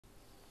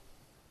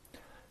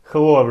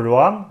Hello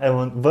everyone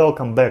and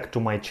welcome back to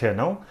my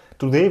channel.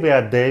 Today we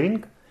are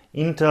diving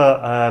into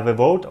the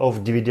world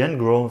of dividend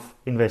growth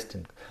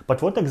investing.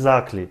 But what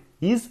exactly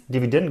is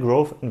dividend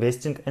growth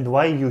investing and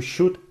why you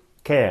should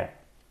care?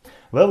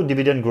 Well,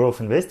 dividend growth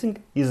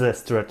investing is a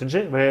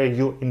strategy where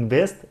you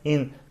invest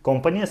in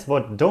companies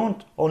that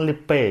don't only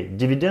pay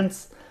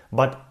dividends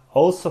but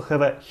also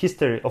have a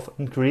history of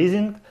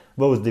increasing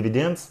those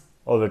dividends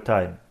over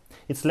time.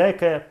 It's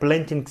like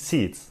planting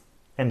seeds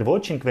and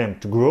watching them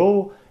to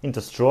grow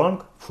into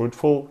strong,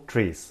 fruitful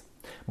trees.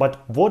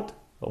 But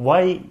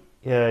why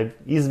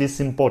is this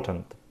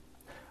important?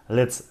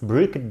 Let's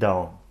break it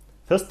down.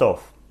 First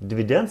off,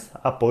 dividends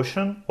are a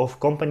portion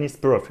of company's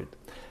profit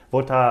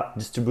that are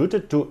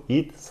distributed to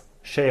its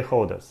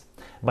shareholders.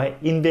 By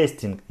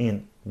investing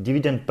in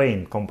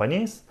dividend-paying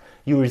companies,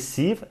 you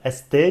receive a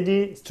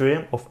steady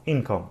stream of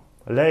income,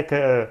 like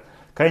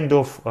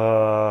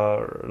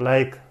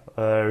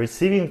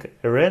receiving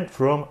rent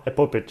from a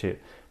property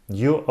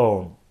you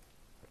own.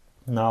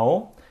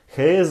 Now,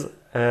 here's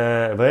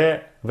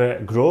where the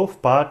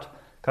growth part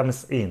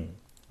comes in.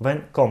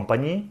 When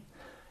company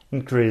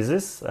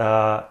increases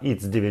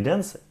its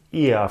dividends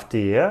year after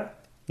year,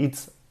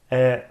 it's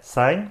a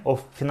sign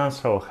of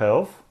financial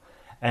health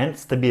and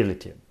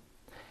stability.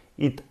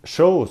 It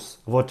shows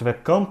that the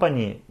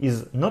company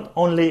is not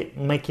only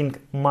making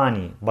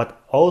money but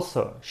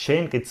also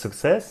sharing its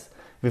success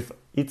with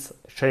its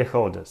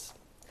shareholders.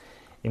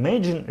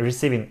 Imagine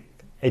receiving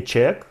a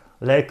check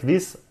like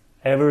this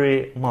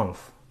every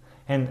month,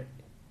 and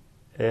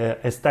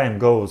as time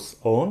goes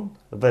on,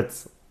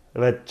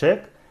 that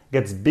check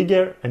gets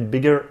bigger and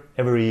bigger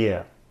every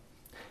year.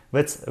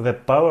 That's the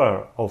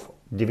power of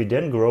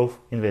dividend growth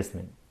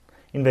investing.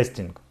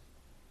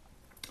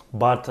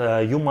 But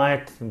you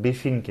might be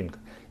thinking,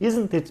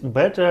 isn't it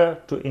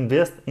better to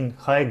invest in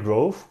high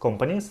growth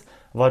companies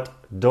that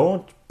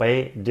don't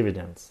pay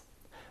dividends?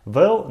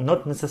 Well,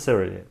 not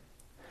necessarily.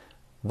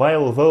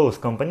 While those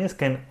companies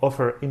can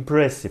offer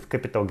impressive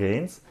capital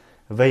gains,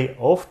 they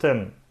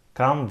often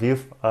come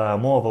with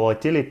more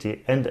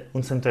volatility and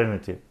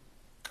uncertainty.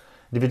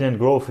 Dividend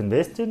growth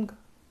investing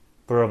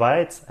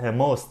provides a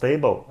more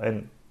stable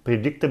and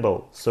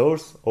predictable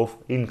source of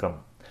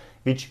income,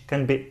 which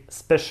can be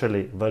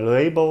especially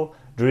valuable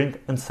during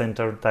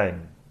uncertain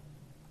times.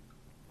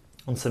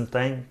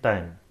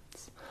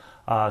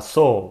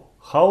 So,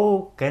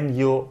 how can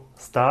you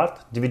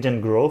start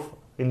dividend growth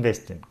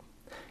investing?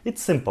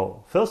 It's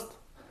simple. First,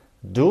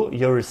 do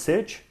your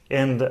research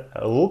and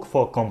look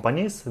for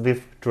companies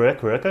with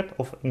track record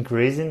of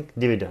increasing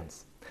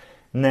dividends.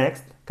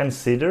 Next,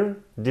 consider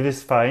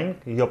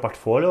diversifying your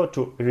portfolio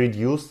to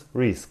reduce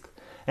risk.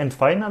 And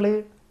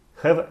finally,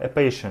 have a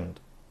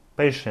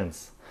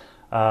patience.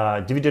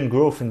 Dividend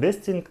growth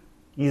investing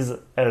is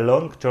a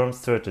long-term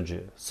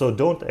strategy, so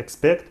don't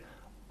expect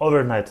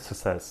overnight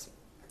success.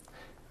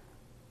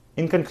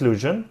 In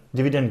conclusion,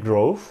 dividend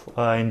growth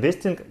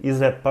investing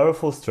is a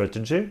powerful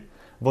strategy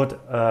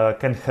that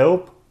can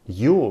help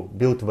you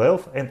build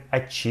wealth and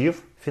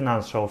achieve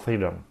financial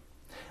freedom.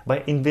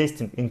 By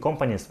investing in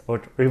companies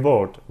that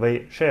reward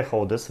their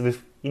shareholders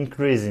with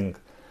increasing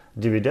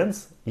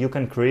dividends, you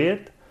can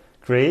create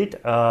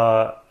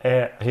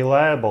a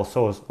reliable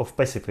source of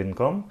passive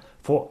income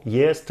for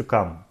years to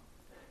come.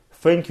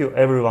 Thank you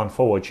everyone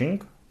for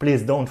watching.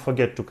 Please don't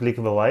forget to click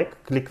the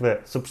like, click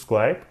the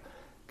subscribe,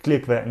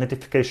 click the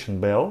notification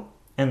bell,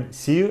 and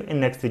see you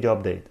in next video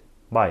update.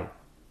 Bye.